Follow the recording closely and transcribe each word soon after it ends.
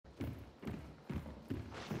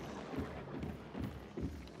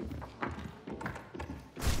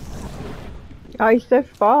Oh, he's so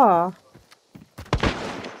far.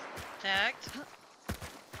 Tagged?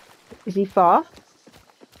 Is he far?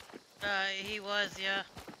 He was, yeah.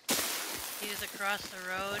 He was across the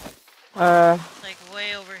road. Like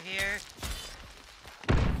way over here.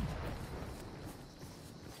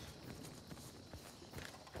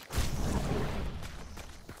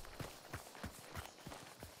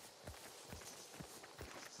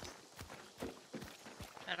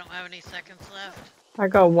 I don't have any seconds left. I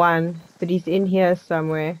got one, but he's in here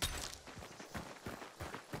somewhere.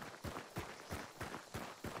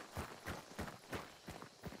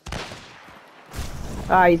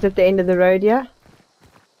 Ah, he's at the end of the road, yeah?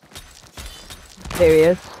 There he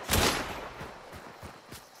is.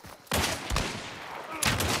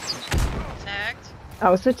 Tagged? I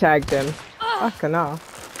also tagged him. Fucking hell.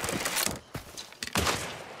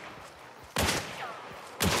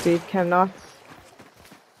 This dude cannot.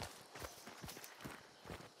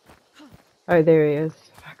 Oh, there he is.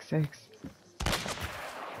 Fuck's sakes.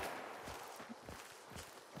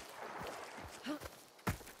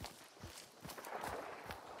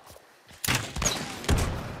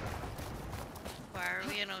 Why are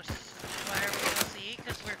we in OC?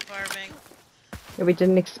 Because we're farming. Yeah, we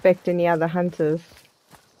didn't expect any other hunters.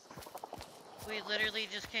 We literally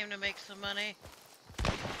just came to make some money.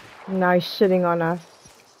 Now he's shitting on us.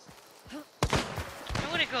 I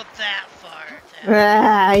wouldn't go that far.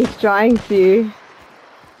 Ah, he's trying to.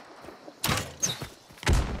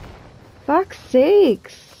 Fuck's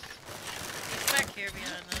sakes. He's back here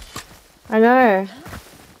behind us. I know.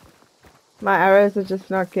 My arrows are just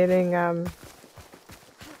not getting the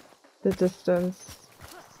distance.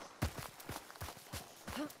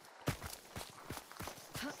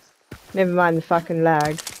 Never mind the fucking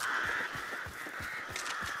lag.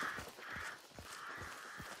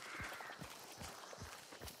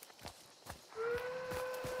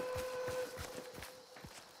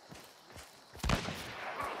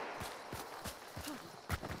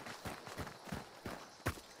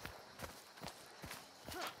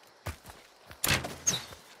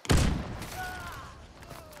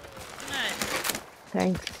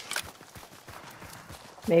 Thanks.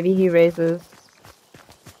 Maybe he raises.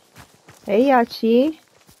 Hey, Yachi.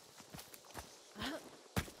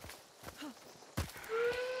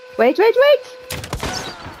 Wait, wait, wait!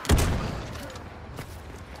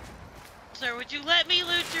 Sir, would you let me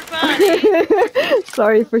loot your body?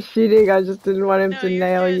 Sorry for shooting, I just didn't want him No, to you're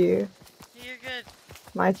nail good. you. You're good.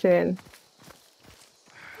 My turn.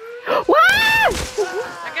 What?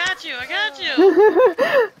 I got you, I got you!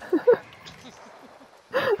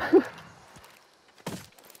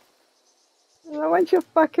 I want your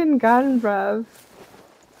fucking gun, bruv.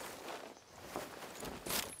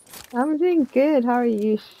 I'm doing good, how are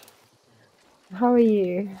you? How are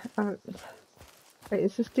you? Wait,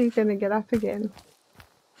 is this dude gonna get up again?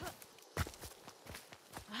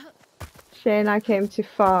 Shay and I came to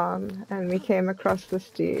farm, and we came across this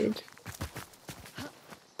dude.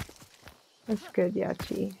 That's good,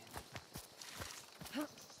 Yachi.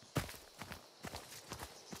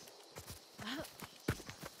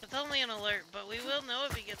 It's only an alert, but we will know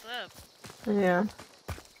if he gets up. Yeah.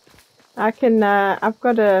 I can, I've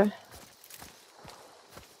got a...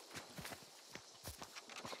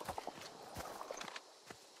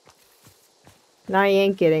 No, he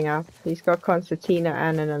ain't getting up. He's got concertina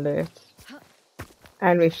and an alert.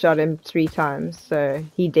 And we've shot him 3 times, so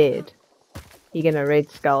he dead. He gonna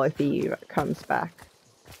red skull if he comes back.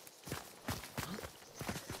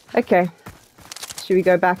 Okay. Should we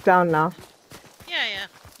go back down now? Yeah, yeah.